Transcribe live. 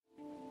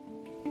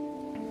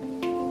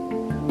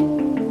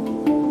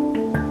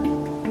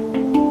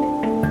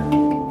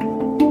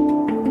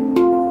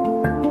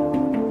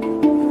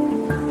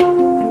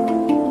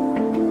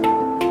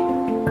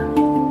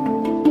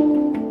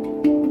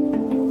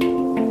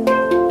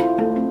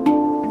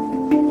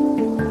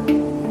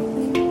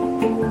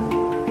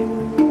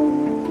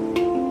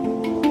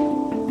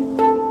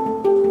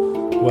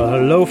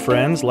Hello,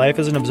 friends. Life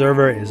as an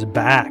Observer is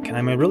back, and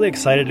I'm really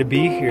excited to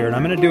be here. And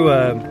I'm going to do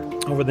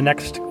over the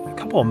next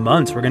couple of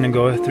months, we're going to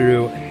go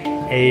through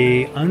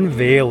a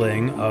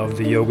unveiling of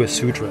the Yoga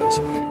Sutras.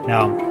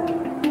 Now,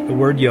 the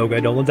word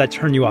yoga, don't let that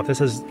turn you off. This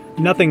has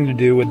nothing to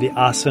do with the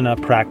asana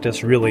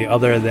practice, really,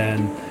 other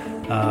than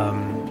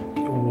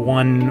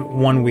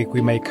one week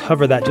we may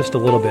cover that just a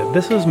little bit.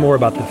 This is more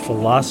about the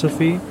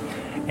philosophy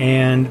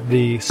and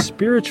the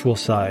spiritual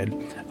side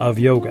of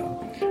yoga.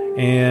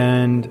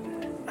 And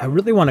I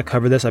really want to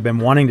cover this. I've been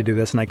wanting to do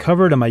this, and I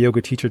covered in my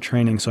yoga teacher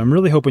training, so I'm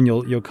really hoping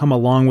you'll come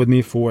along with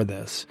me for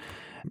this.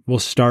 We'll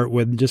start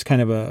with just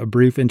kind of a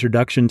brief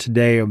introduction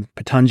today of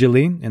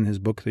Patanjali in his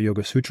book, The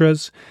Yoga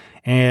Sutras,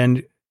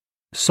 and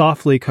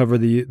softly cover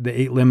the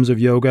 8 limbs of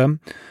yoga,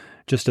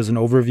 just as an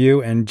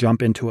overview, and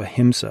jump into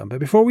ahimsa.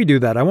 But before we do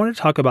that, I want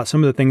to talk about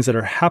some of the things that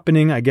are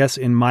happening, I guess,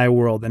 in my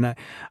world. And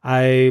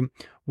I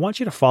want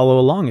you to follow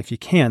along if you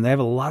can. They have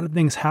a lot of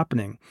things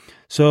happening.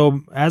 So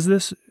as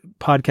this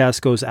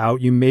podcast goes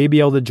out, you may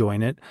be able to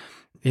join it.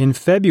 In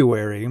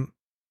February,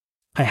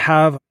 I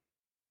have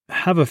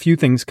a few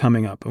things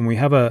coming up, and we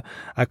have a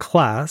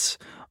class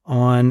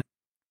on,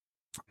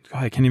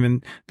 I can't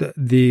even,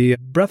 the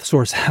Breath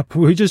Source app.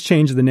 We just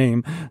changed the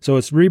name. So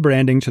it's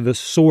rebranding to the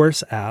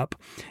Source app,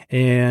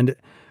 and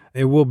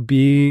it will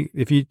be,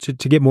 if you,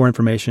 to get more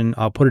information,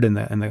 I'll put it in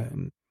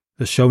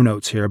the show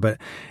notes here, but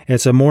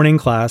it's a morning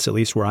class, at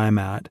least where I'm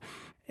at.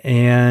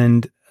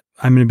 And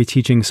I'm going to be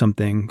teaching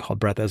something called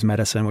Breath as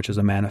Medicine, which is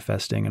a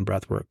manifesting and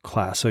breathwork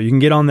class. So you can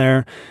get on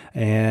there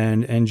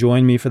and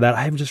join me for that.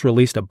 I've just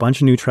released a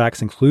bunch of new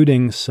tracks,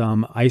 including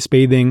some ice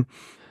bathing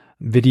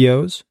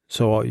videos.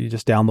 So you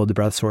just download the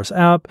Breath Source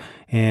app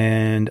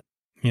and,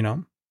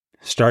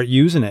 start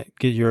using it.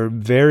 Get your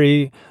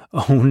very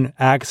own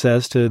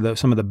access to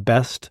some of the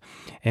best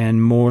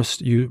and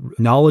most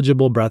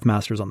knowledgeable breath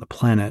masters on the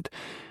planet.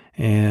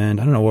 And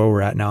I don't know where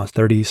we're at now. It's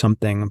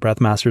 30-something breath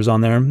masters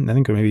on there. I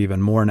think maybe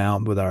even more now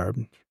with our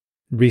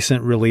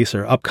recent release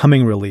or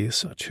upcoming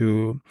release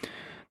to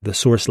the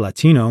Source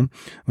Latino,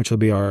 which will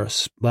be our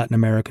Latin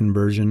American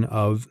version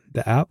of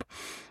the app.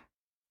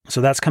 So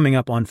that's coming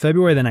up on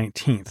February the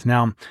 19th.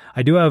 Now,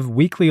 I do have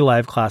weekly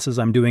live classes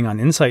I'm doing on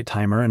Insight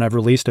Timer, and I've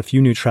released a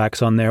few new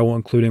tracks on there,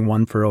 including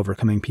one for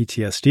overcoming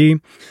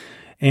PTSD,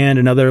 and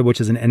another,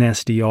 which is an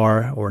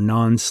NSDR, or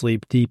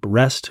non-sleep deep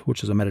rest,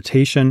 which is a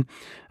meditation,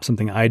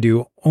 something I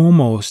do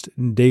almost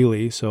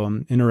daily. So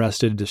I'm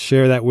interested to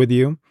share that with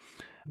you.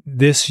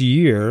 This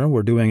year,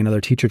 we're doing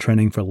another teacher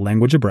training for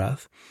Language of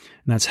Breath,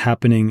 and that's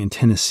happening in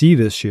Tennessee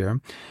this year.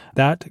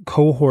 That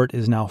cohort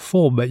is now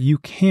full, but you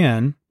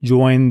can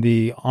join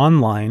the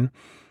online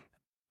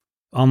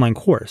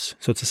course.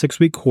 So it's a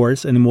 6-week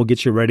course, and then we'll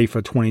get you ready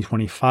for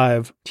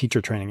 2025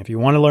 teacher training. If you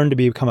want to learn to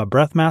become a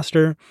breath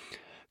master,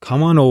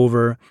 come on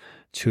over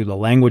to the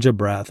Language of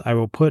Breath. I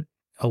will put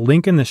a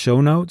link in the show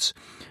notes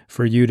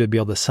for you to be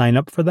able to sign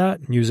up for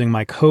that using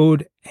my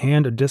code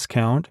and a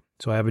discount.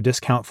 So I have a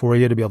discount for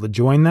you to be able to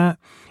join that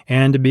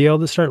and to be able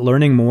to start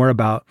learning more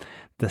about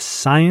the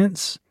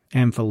science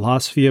and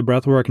philosophy of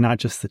breathwork, not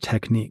just the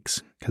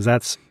techniques, because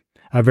that's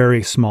a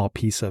very small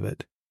piece of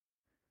it.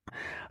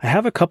 I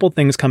have a couple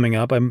things coming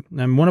up. I'm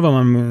one of them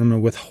I'm going to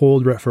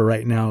withhold for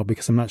right now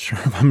because I'm not sure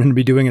if I'm going to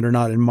be doing it or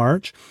not in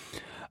March.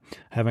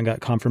 I haven't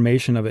got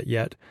confirmation of it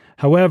yet.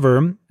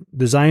 However,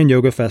 the Zion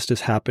Yoga Fest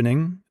is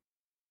happening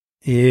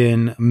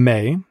in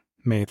May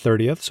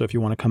 30th. So if you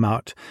want to come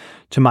out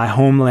to my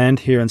homeland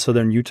here in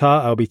southern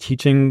Utah, I'll be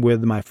teaching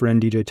with my friend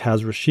DJ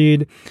Taz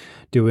Rashid,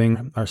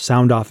 doing our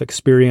sound off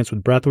experience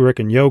with breathwork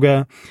and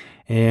yoga.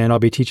 And I'll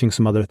be teaching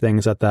some other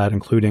things at that,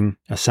 including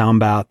a sound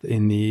bath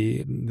in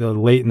the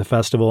late in the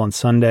festival on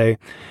Sunday,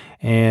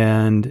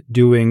 and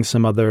doing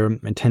some other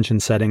intention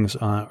settings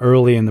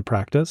early in the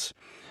practice.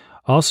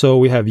 Also,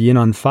 we have Yin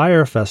on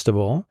Fire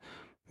Festival,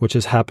 which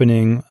is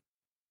happening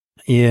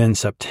in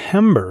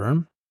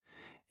September,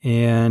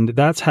 and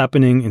that's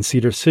happening in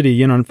Cedar City.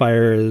 Yin on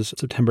Fire is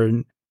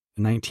September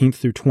 19th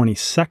through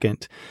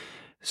 22nd.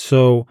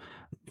 So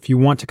if you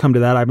want to come to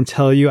that, I can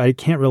tell you, I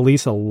can't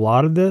release a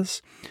lot of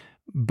this,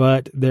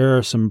 but there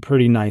are some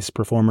pretty nice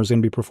performers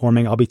going to be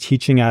performing. I'll be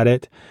teaching at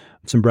it,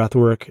 some breath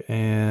work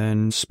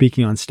and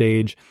speaking on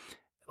stage.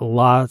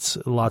 Lots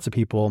of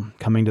people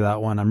coming to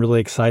that one. I'm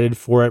really excited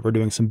for it. We're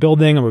doing some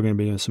building and we're going to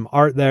be doing some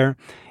art there.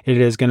 It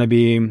is going to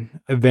be,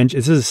 this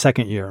is the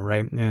second year,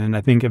 right? And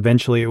I think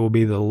eventually it will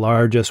be the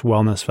largest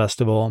wellness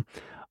festival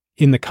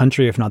in the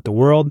country, if not the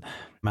world,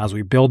 as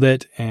we build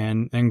it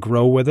and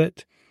grow with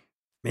it.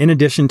 In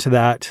addition to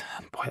that,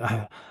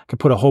 I could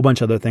put a whole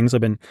bunch of other things.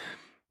 I've been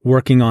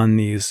working on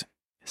these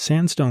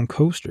sandstone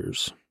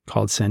coasters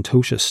called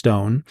Santosha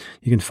Stone.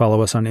 You can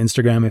follow us on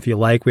Instagram if you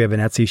like. We have an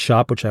Etsy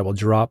shop, which I will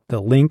drop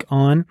the link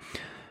on.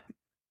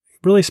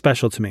 Really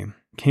special to me.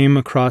 Came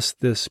across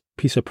this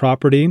piece of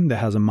property that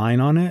has a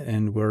mine on it,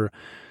 and we're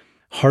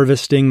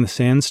harvesting the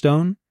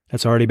sandstone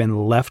that's already been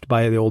left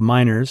by the old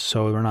miners.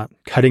 So we're not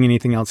cutting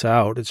anything else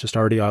out. It's just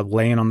already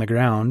laying on the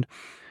ground.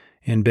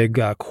 in big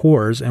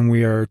cores, and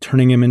we are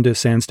turning them into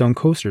sandstone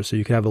coasters. So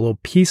you can have a little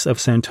piece of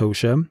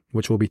santosha,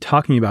 which we'll be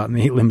talking about in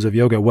the 8 limbs of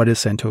yoga. What is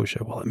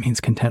santosha? Well, it means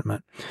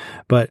contentment.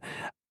 But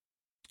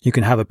you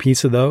can have a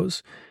piece of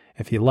those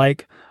if you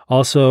like.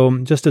 Also,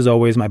 just as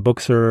always, my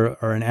books are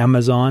on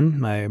Amazon,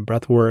 my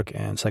breathwork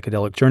and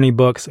psychedelic journey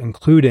books,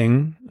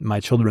 including my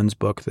children's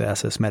book, The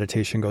SS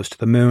Meditation Goes to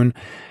the Moon.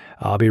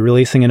 I'll be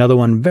releasing another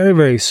one very,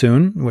 very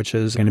soon, which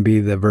is going to be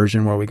the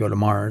version where we go to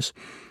Mars.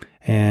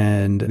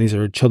 And these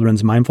are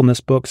children's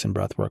mindfulness books and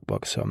breathwork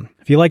books. So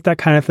if you like that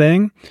kind of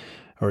thing,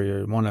 or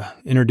you want to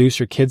introduce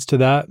your kids to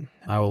that,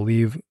 I will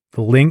leave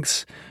the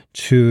links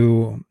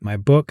to my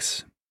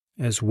books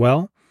as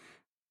well.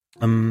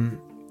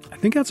 I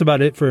think that's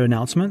about it for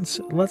announcements.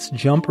 Let's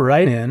jump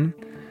right in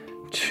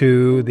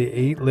to the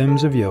 8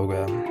 limbs of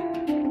yoga,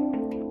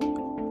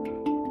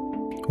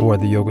 or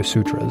the Yoga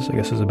Sutras, I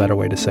guess is a better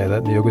way to say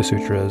that. The Yoga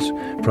Sutras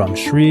from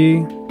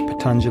Sri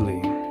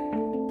Patanjali.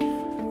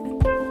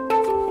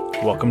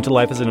 Welcome to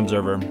Life as an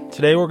Observer.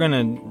 Today we're going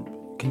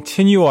to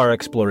continue our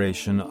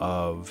exploration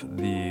of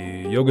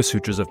the Yoga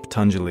Sutras of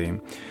Patanjali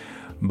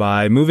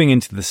by moving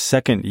into the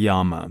second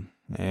yama.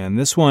 And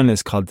this one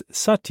is called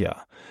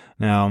Satya.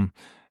 Now,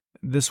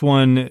 this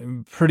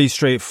one, pretty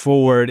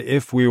straightforward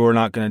if we were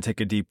not going to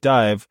take a deep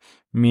dive,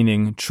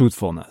 meaning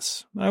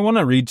truthfulness. I want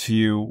to read to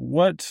you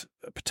what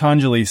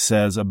Patanjali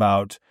says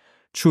about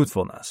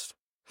truthfulness.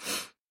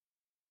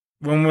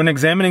 When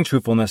examining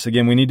truthfulness,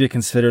 again, we need to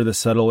consider the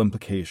subtle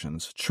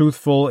implications.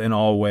 Truthful in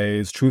all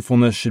ways.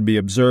 Truthfulness should be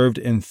observed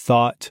in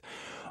thought,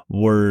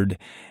 word,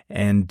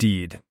 and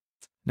deed.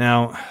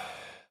 Now,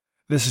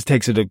 this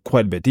takes it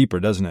quite a bit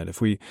deeper, doesn't it?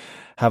 If we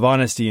have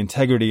honesty,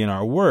 integrity in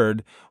our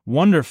word,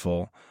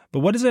 wonderful. But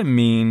what does it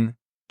mean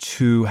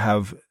to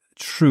have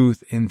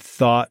truth in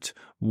thought,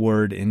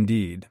 word, and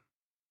deed?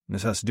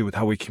 This has to do with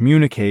how we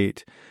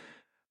communicate.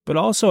 But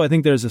also, I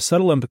think there's a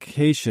subtle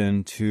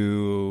implication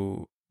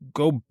to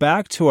go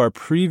back to our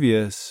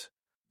previous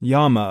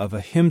yama of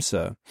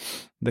ahimsa.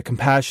 The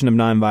compassion of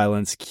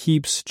nonviolence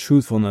keeps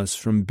truthfulness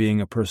from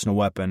being a personal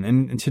weapon.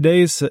 And in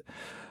today's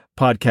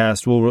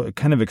podcast, we'll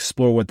kind of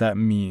explore what that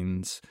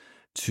means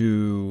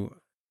to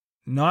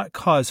not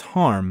cause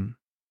harm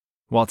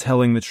while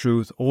telling the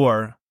truth,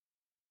 or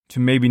to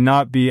maybe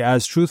not be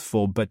as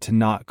truthful, but to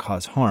not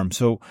cause harm.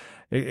 So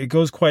it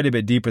goes quite a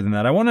bit deeper than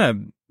that. I want to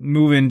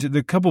move into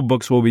the couple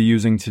books we'll be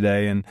using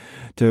today and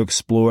to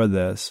explore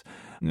this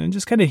and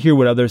just kind of hear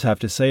what others have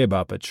to say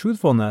about. But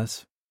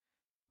truthfulness,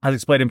 as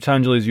explained in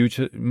Patanjali's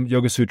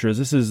Yoga Sutras,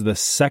 this is the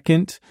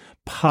second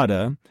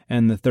pada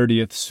and the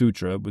 30th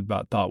sutra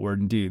about thought, word,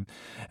 and deed.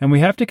 And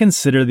we have to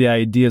consider the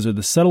ideas or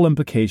the subtle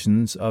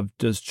implications of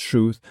does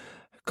truth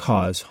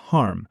cause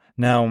harm.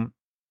 Now,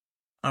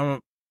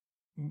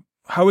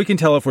 how we can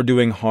tell if we're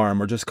doing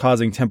harm or just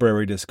causing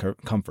temporary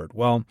discomfort?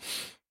 Well,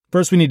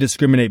 first we need to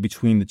discriminate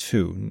between the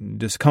two.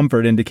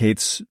 Discomfort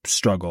indicates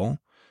struggle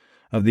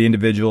of the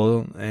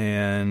individual,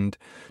 and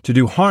to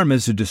do harm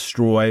is to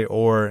destroy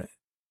or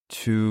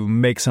to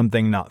make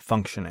something not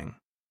functioning.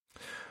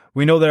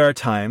 We know there are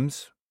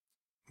times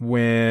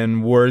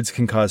when words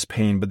can cause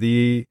pain, but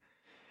the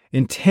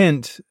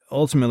intent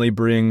ultimately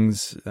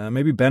brings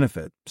maybe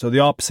benefit. So the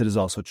opposite is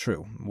also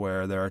true,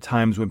 where there are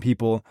times when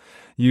people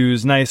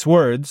use nice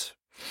words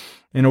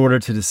in order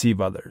to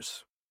deceive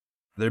others.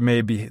 Their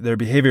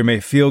behavior may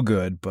feel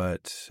good,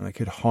 but it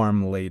could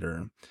harm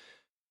later.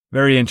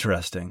 Very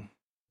interesting.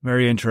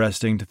 Very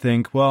interesting to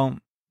think, well,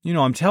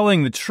 I'm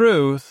telling the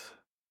truth,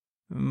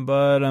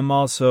 but I'm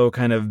also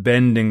kind of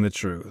bending the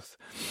truth.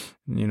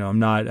 I'm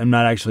not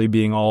actually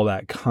being all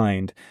that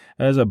kind.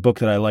 There's a book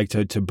that I like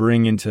to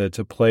bring into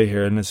play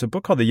here, and it's a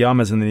book called The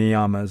Yamas and the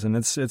Niyamas, and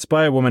it's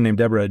by a woman named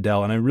Deborah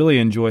Adele, and I really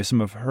enjoy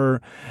some of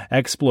her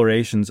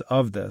explorations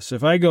of this.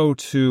 If I go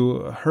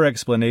to her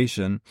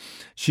explanation,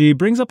 she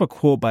brings up a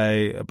quote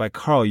by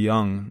Carl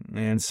Jung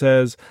and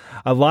says,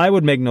 "A lie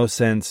would make no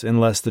sense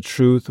unless the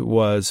truth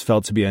was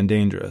felt to be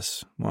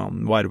undangerous." Well,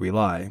 why do we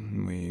lie?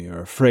 We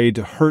are afraid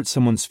to hurt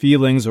someone's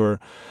feelings, or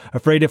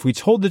afraid if we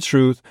told the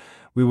truth,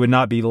 we would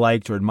not be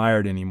liked or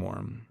admired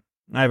anymore.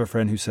 I have a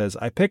friend who says,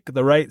 I pick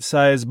the right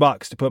size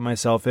box to put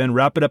myself in,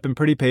 wrap it up in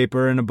pretty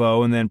paper and a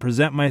bow, and then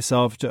present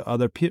myself to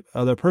other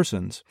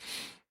persons.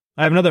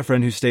 I have another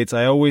friend who states,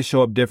 I always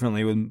show up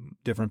differently with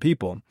different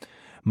people.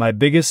 My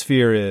biggest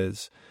fear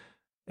is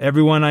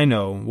everyone I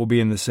know will be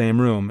in the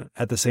same room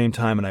at the same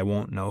time, and I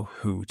won't know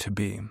who to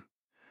be.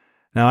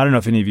 Now, I don't know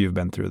if any of you have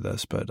been through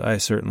this, but I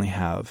certainly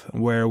have,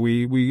 where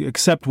we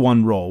accept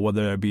one role,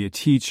 whether it be a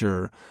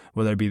teacher,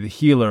 whether it be the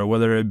healer,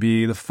 whether it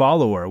be the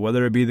follower,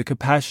 whether it be the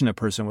compassionate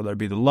person, whether it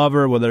be the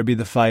lover, whether it be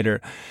the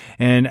fighter.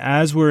 And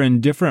as we're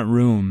in different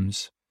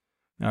rooms,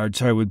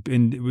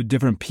 with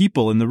different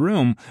people in the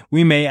room,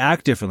 we may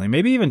act differently,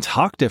 maybe even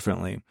talk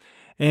differently.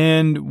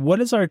 And what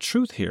is our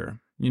truth here?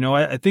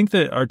 I think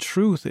that our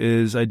truth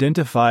is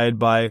identified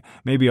by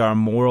maybe our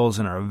morals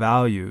and our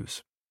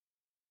values.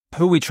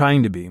 Who are we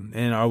trying to be?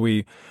 And are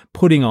we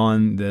putting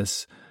on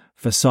this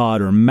facade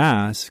or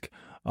mask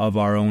of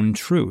our own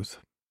truth?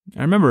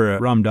 I remember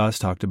Ram Dass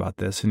talked about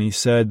this, and he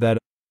said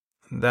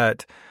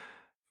that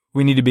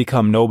we need to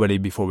become nobody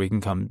before we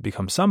can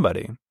become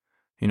somebody.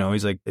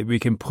 He's like, we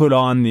can put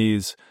on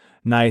these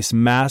nice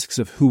masks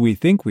of who we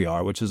think we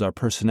are, which is our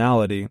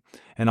personality,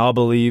 and I'll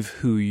believe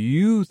who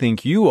you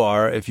think you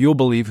are if you'll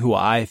believe who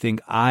I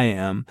think I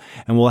am,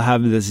 and we'll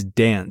have this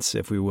dance,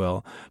 if we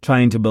will,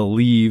 trying to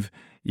believe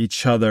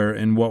each other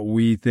in what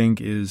we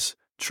think is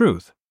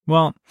truth.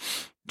 Well,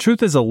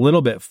 truth is a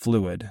little bit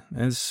fluid.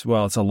 It's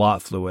a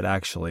lot fluid,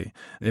 actually.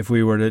 If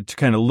we were to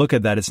kind of look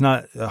at that, it's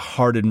not a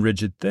hard and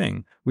rigid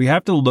thing. We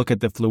have to look at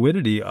the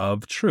fluidity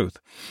of truth.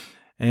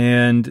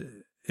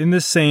 And in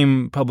this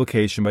same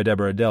publication by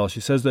Deborah Adele,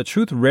 she says that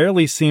truth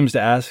rarely seems to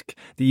ask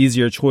the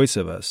easier choice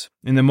of us.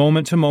 In the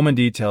moment-to-moment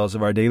details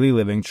of our daily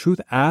living,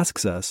 truth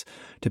asks us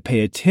to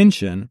pay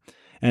attention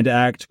and to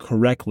act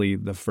correctly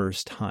the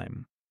first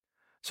time.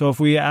 So if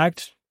we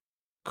act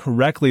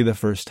correctly the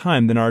first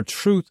time, then our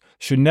truth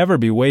should never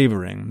be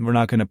wavering. We're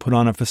not going to put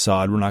on a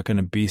facade. We're not going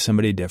to be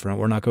somebody different.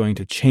 We're not going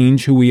to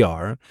change who we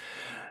are.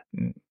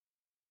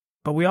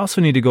 But we also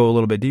need to go a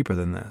little bit deeper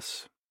than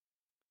this.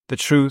 The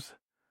truth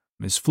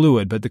is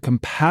fluid, but the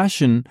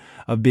compassion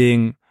of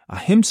being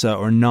ahimsa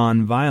or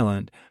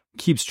non-violent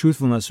keeps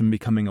truthfulness from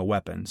becoming a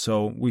weapon.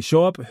 So we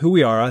show up who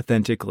we are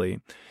authentically,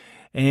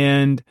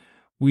 and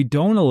we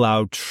don't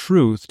allow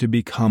truth to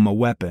become a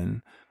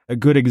weapon. A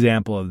good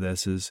example of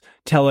this is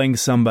telling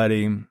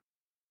somebody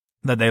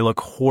that they look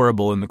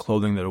horrible in the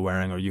clothing they're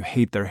wearing, or you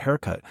hate their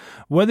haircut.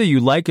 Whether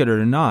you like it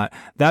or not,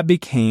 that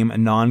became a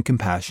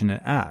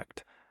non-compassionate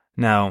act.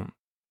 Now,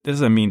 this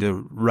doesn't mean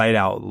to right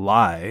out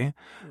lie,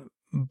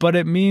 but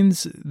it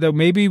means that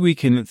maybe we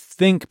can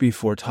think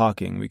before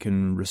talking. We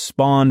can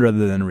respond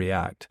rather than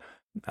react.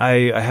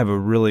 I have a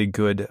really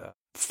good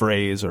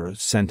phrase or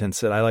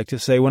sentence that I like to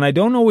say when I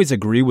don't always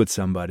agree with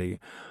somebody,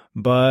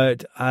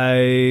 but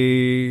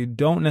I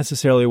don't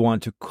necessarily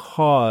want to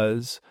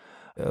cause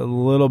a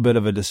little bit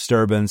of a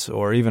disturbance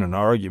or even an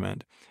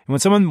argument. And when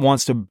someone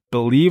wants to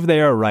believe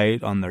they are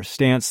right on their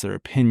stance, their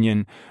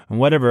opinion, and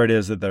whatever it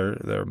is that they're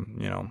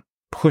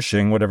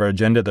pushing, whatever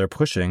agenda they're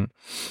pushing,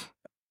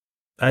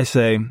 I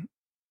say,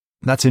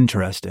 that's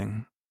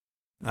interesting.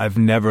 I've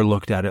never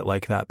looked at it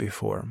like that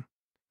before.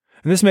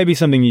 And this may be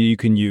something you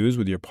can use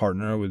with your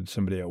partner, with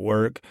somebody at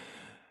work.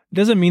 It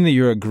doesn't mean that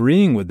you're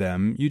agreeing with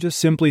them. You just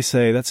simply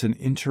say, that's an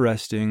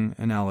interesting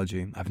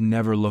analogy. I've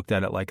never looked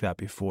at it like that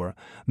before.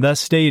 Thus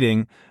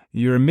stating,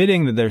 you're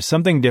admitting that there's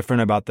something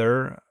different about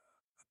their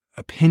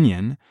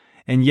opinion,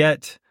 and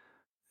yet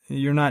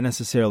you're not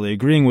necessarily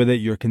agreeing with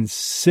it. You're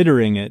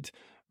considering it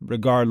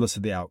regardless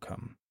of the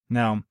outcome.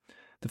 Now,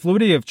 the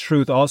fluidity of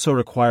truth also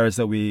requires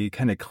that we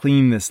kind of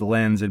clean this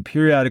lens and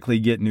periodically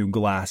get new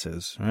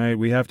glasses, right?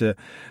 We have to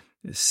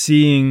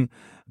seeing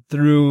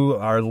through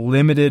our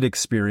limited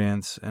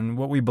experience and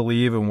what we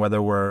believe, and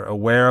whether we're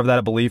aware of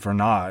that belief or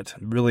not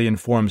really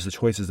informs the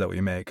choices that we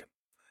make.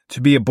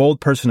 To be a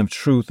bold person of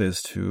truth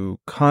is to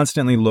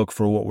constantly look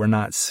for what we're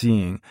not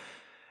seeing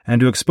and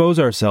to expose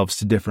ourselves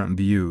to different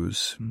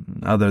views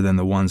other than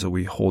the ones that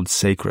we hold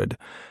sacred.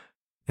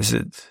 Is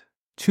it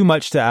too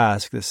much to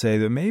ask to say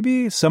that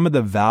maybe some of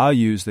the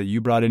values that you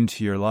brought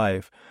into your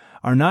life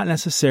are not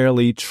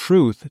necessarily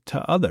truth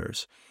to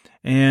others?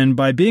 And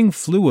by being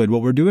fluid,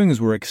 what we're doing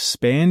is we're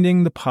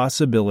expanding the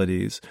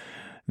possibilities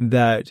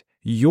that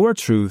your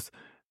truth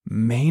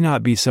may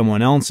not be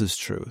someone else's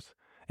truth.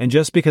 And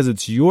just because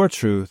it's your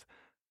truth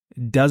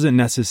doesn't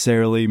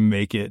necessarily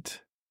make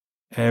it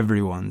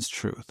everyone's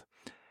truth.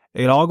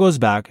 It all goes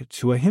back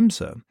to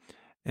ahimsa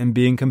and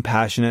being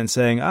compassionate and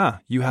saying,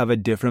 you have a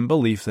different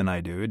belief than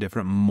I do,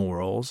 different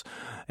morals,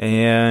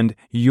 and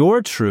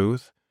your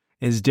truth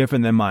is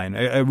different than mine.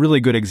 A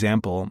really good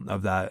example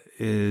of that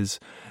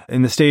is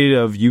in the state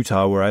of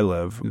Utah where I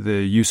live,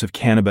 the use of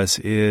cannabis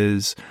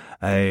is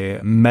a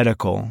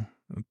medical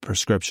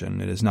prescription.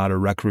 It is not a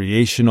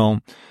recreational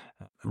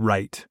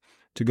right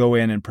to go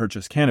in and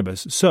purchase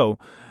cannabis. So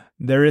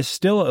there is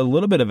still a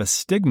little bit of a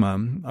stigma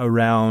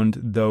around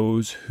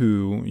those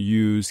who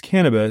use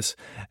cannabis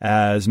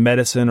as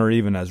medicine or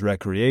even as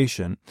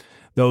recreation.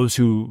 Those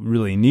who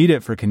really need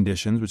it for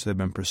conditions which they've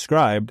been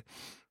prescribed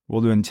will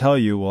then tell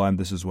you,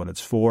 this is what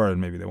it's for, and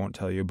maybe they won't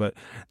tell you. But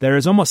there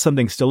is almost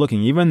something still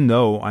looking, even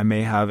though I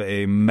may have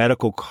a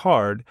medical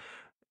card,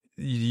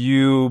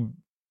 you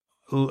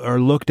are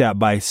looked at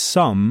by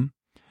some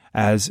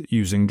as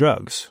using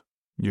drugs.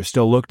 You're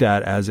still looked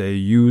at as a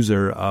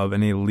user of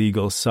an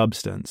illegal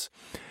substance.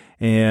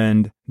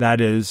 And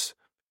that is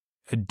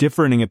a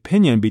differing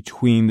opinion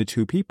between the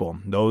two people.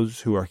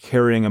 Those who are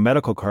carrying a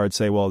medical card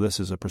say, this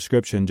is a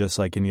prescription just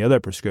like any other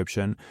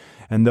prescription.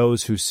 And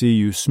those who see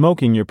you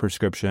smoking your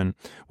prescription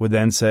would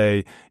then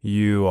say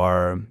you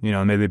are,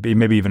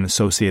 maybe even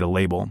associate a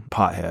label,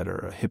 pothead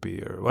or a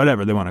hippie or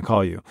whatever they want to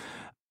call you.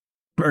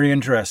 Very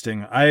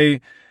interesting. I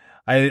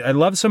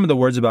love some of the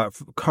words about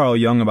Carl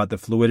Jung about the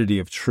fluidity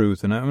of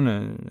truth, and I'm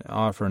going to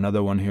offer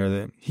another one here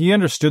that he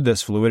understood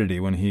this fluidity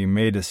when he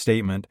made a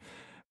statement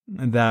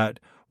that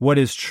what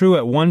is true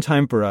at one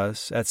time for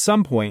us, at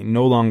some point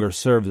no longer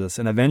serves us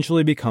and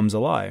eventually becomes a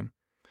lie.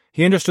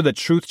 He understood that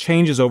truth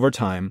changes over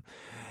time,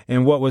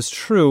 And what was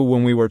true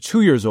when we were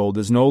 2 years old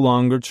is no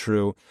longer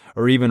true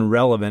or even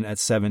relevant at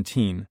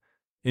 17.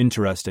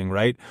 Interesting,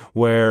 right?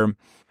 Where,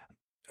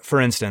 for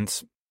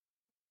instance,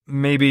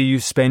 maybe you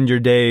spend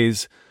your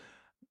days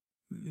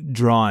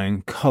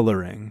drawing,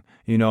 coloring,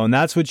 and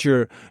that's what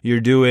you're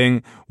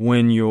doing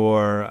when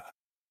you're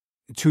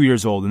 2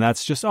 years old. And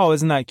that's just, oh,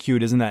 isn't that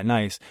cute? Isn't that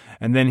nice?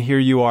 And then here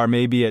you are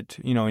maybe at,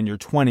 in your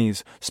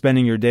 20s,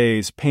 spending your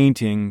days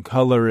painting,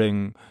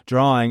 coloring,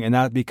 drawing, and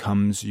that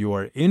becomes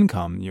your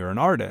income. You're an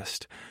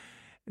artist.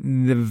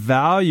 The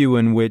value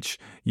in which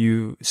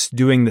you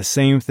doing the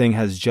same thing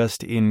has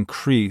just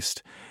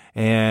increased.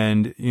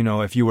 And,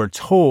 if you were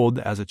told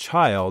as a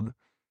child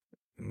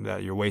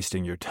that you're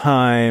wasting your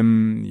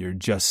time, you're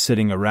just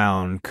sitting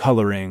around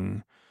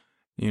coloring,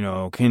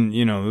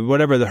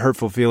 whatever the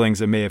hurtful feelings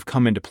that may have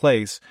come into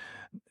place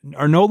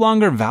are no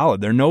longer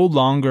valid. They're no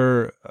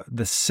longer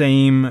the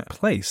same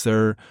place.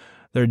 They're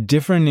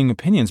differing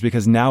opinions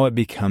because now it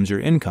becomes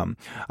your income.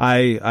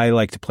 I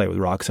like to play with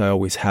rocks. I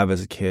always have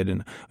as a kid,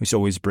 and I used to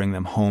always bring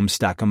them home,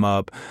 stack them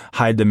up,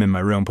 hide them in my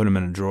room, put them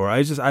in a drawer.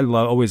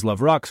 Always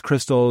love rocks,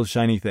 crystals,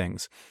 shiny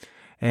things.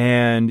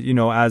 And,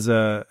 as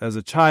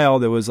a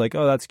child, it was like,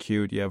 oh, that's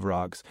cute. You have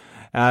rocks.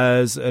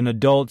 As an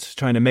adult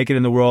trying to make it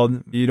in the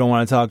world, you don't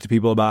want to talk to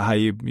people about how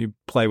you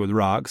play with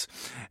rocks.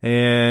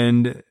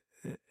 And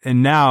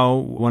now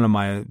one of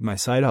my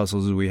side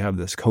hustles is we have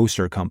this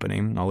coaster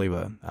company. I'll leave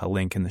a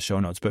link in the show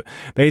notes. But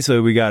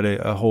basically, we got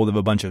a hold of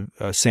a bunch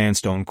of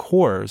sandstone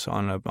cores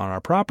on our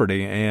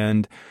property,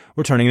 and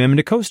we're turning them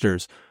into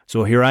coasters.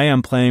 So here I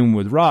am playing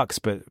with rocks,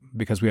 but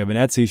because we have an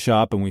Etsy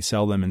shop and we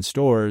sell them in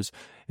stores,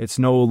 it's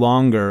no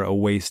longer a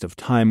waste of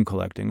time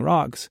collecting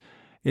rocks.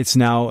 It's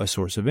now a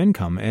source of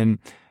income. And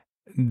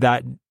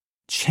that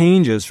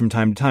changes from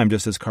time to time,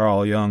 just as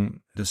Carl Jung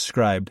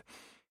described.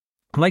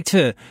 I'd like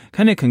to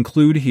kind of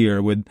conclude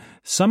here with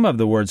some of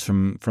the words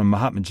from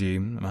Mahatma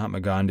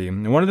Gandhi.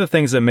 And one of the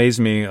things that amazed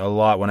me a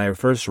lot when I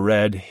first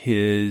read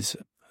his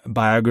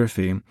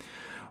biography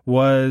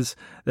was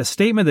the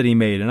statement that he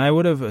made. And I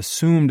would have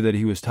assumed that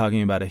he was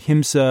talking about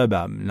ahimsa,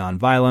 about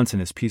nonviolence and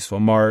his peaceful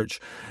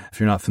march. If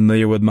you're not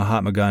familiar with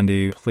Mahatma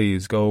Gandhi,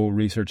 please go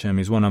research him.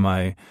 He's one of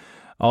my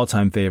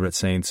all-time favorite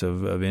saints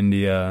of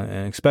India,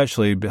 and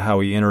especially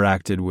how he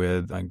interacted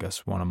with, I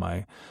guess, one of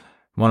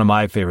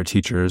my favorite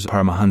teachers,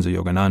 Paramahansa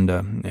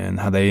Yogananda, and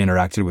how they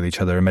interacted with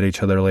each other and met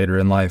each other later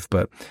in life.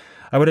 But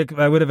I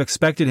would have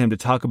expected him to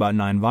talk about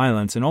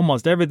nonviolence and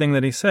almost everything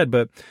that he said,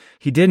 but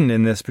he didn't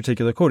in this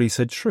particular quote. He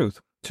said truth.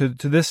 To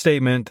this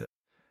statement,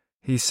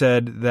 he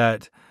said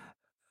that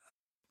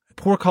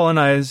poor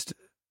colonized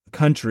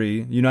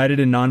country, united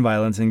in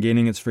nonviolence and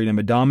gaining its freedom,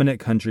 a dominant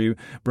country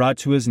brought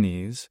to his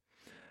knees.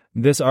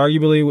 This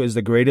arguably was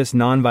the greatest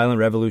nonviolent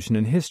revolution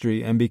in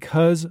history, and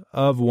because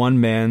of one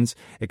man's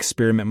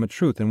experiment with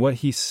truth. And what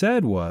he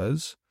said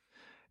was,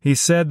 he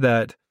said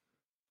that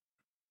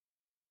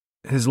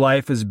his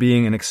life is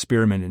being an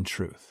experiment in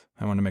truth.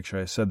 I want to make sure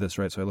I said this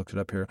right, so I looked it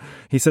up here.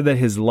 He said that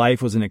his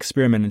life was an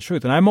experiment in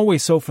truth. And I'm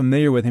always so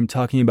familiar with him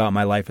talking about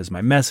my life as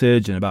my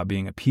message and about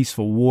being a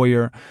peaceful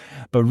warrior.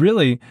 But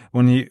really,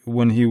 when he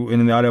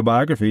in the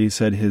autobiography, he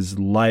said his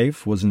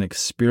life was an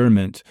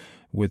experiment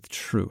with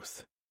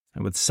truth,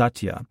 with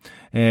satya.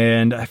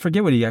 And I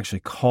forget what he actually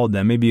called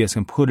them. Maybe you guys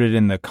can put it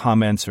in the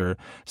comments or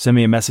send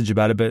me a message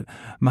about it. But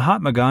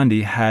Mahatma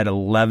Gandhi had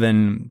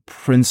 11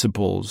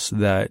 principles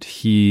that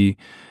he,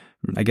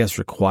 I guess,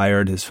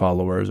 required his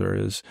followers or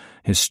his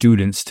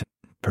students to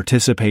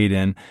participate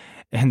in.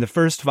 And the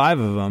first 5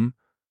 of them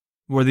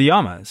were the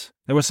yamas.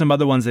 There were some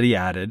other ones that he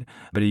added,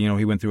 but he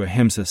went through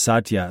ahimsa,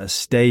 satya,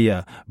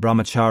 asteya,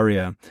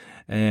 brahmacharya,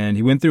 and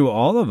he went through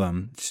all of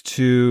them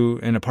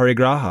in a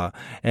parigraha,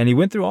 and he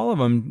went through all of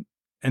them,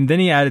 and then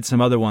he added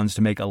some other ones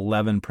to make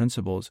 11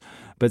 principles.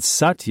 But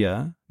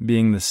satya,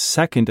 being the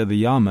second of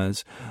the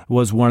yamas,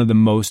 was one of the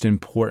most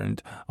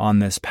important on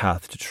this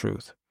path to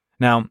truth.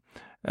 Now,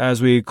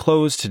 as we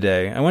close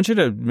today, I want you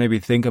to maybe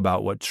think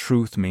about what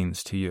truth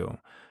means to you.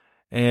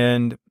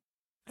 And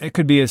it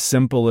could be as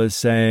simple as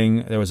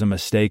saying there was a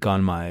mistake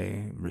on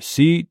my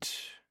receipt,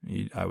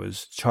 I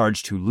was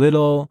charged too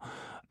little.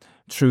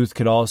 Truth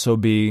could also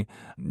be,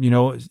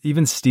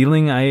 even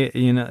stealing. I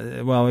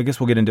guess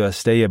we'll get into a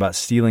stay about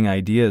stealing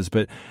ideas,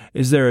 but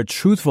is there a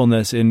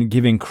truthfulness in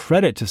giving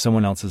credit to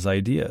someone else's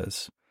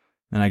ideas?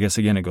 And I guess,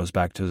 again, it goes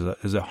back to,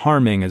 is it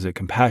harming? Is it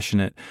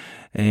compassionate?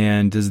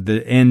 And does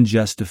the end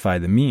justify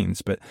the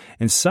means? But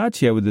in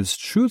Satya, with this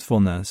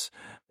truthfulness,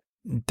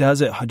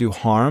 does it do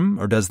harm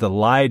or does the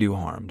lie do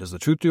harm? Does the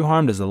truth do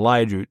harm? Does the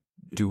lie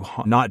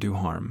not do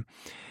harm?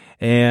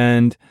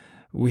 And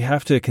we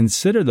have to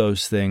consider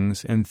those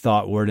things in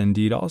thought, word, and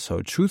deed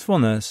also.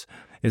 Truthfulness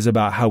is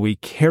about how we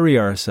carry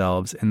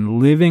ourselves and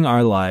living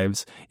our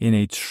lives in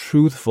a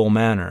truthful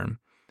manner.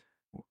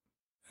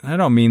 I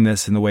don't mean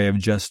this in the way of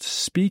just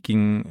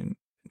speaking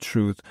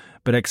truth,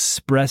 but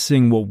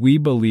expressing what we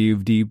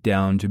believe deep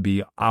down to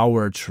be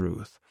our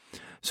truth.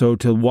 So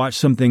to watch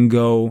something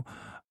go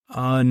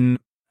unlabeled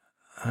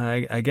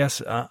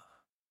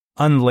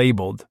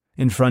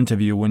in front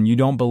of you when you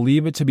don't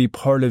believe it to be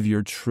part of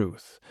your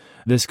truth,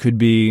 This could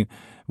be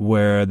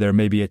where there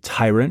may be a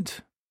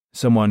tyrant,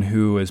 someone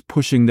who is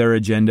pushing their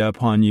agenda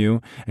upon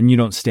you, and you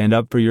don't stand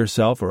up for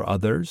yourself or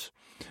others.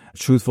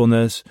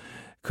 Truthfulness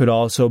could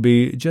also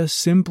be just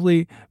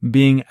simply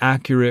being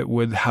accurate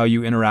with how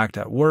you interact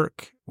at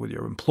work, with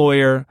your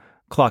employer,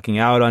 clocking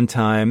out on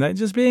time, that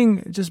just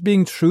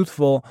being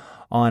truthful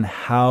on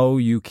how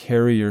you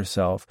carry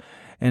yourself.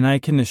 And I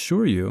can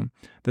assure you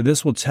that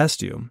this will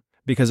test you,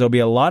 because there'll be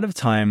a lot of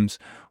times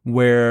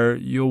where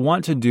you'll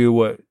want to do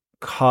what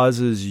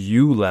causes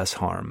you less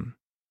harm.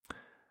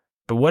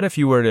 But what if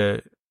you were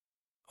to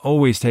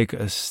always take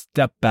a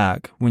step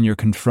back when you're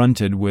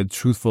confronted with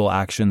truthful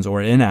actions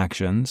or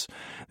inactions,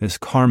 this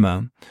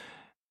karma,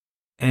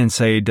 and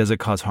say, does it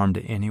cause harm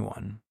to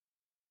anyone?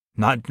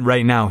 Not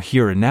right now,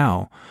 here and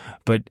now,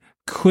 but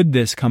could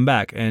this come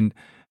back? And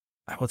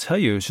I will tell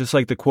you, it's just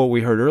like the quote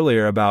we heard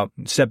earlier about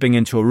stepping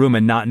into a room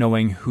and not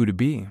knowing who to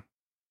be.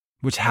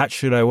 Which hat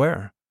should I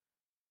wear?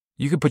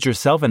 You could put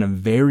yourself in a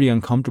very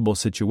uncomfortable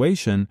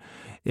situation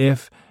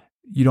if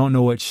you don't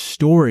know which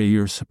story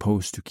you're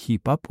supposed to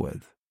keep up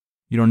with.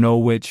 You don't know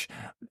which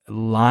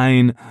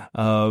line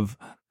of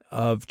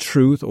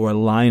truth or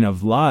line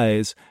of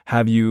lies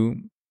have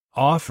you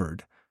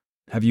offered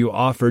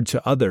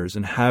to others,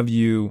 and have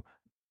you,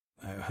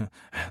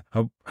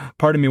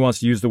 part of me wants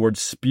to use the word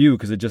spew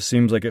because it just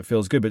seems like it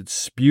feels good, but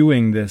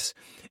spewing this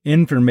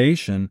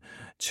information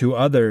to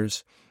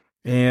others.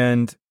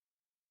 And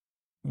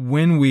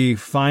when we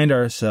find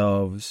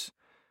ourselves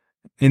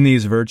in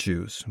these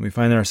virtues,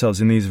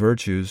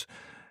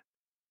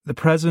 the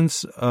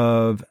presence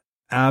of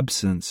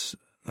absence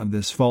of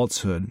this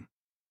falsehood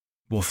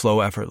will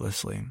flow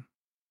effortlessly.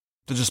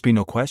 There'll just be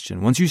no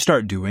question. Once you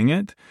start doing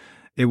it,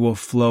 it will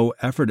flow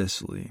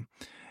effortlessly.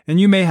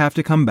 And you may have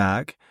to come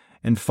back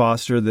and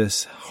foster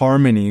this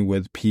harmony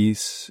with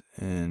peace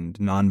and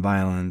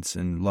nonviolence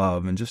and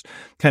love, and just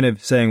kind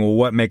of saying, well,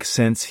 what makes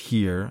sense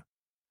here?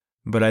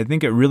 But I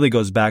think it really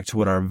goes back to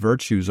what our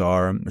virtues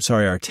are,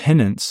 our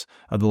tenets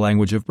of the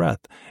language of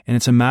breath. And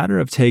it's a matter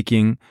of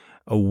taking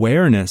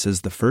awareness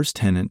as the first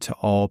tenet to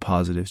all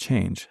positive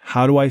change.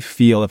 How do I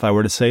feel if I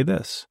were to say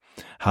this?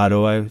 How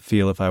do I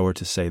feel if I were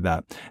to say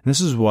that? And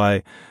this is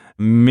why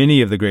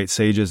many of the great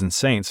sages and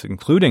saints,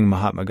 including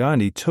Mahatma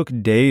Gandhi, took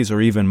days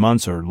or even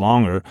months or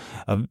longer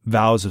of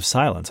vows of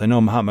silence. I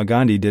know Mahatma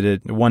Gandhi did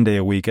it one day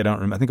a week. I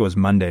think it was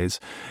Mondays.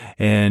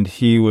 And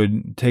he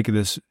would take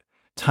this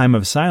time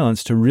of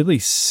silence to really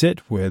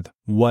sit with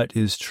what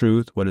is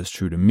truth, what is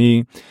true to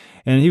me.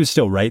 And he would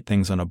still write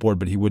things on a board,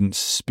 but he wouldn't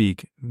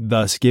speak,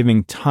 thus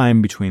giving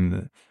time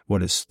between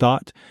what is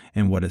thought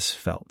and what is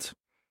felt.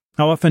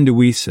 How often do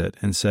we sit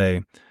and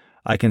say,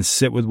 I can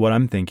sit with what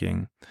I'm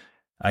thinking,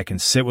 I can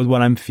sit with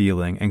what I'm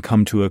feeling, and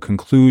come to a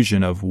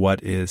conclusion of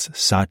what is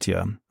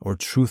satya, or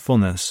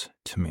truthfulness,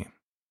 to me?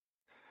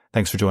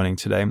 Thanks for joining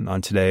today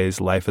on today's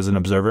Life as an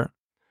Observer.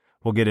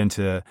 We'll get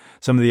into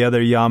some of the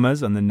other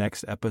yamas on the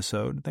next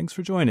episode. Thanks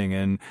for joining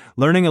and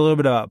learning a little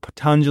bit about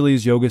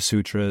Patanjali's Yoga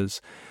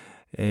Sutras,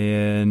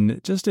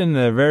 and just in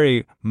a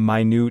very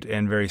minute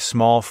and very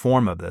small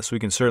form of this. We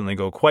can certainly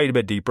go quite a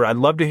bit deeper. I'd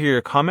love to hear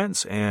your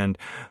comments and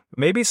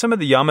maybe some of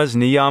the yamas,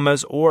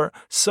 niyamas, or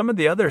some of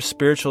the other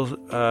spiritual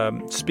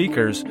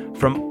speakers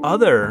from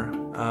other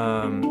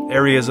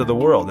areas of the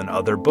world and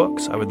other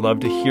books. I would love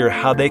to hear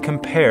how they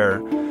compare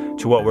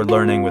to what we're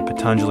learning with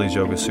Patanjali's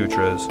Yoga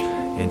Sutras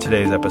in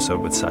today's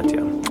episode with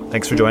Satya.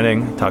 Thanks for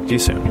joining. Talk to you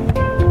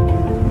soon.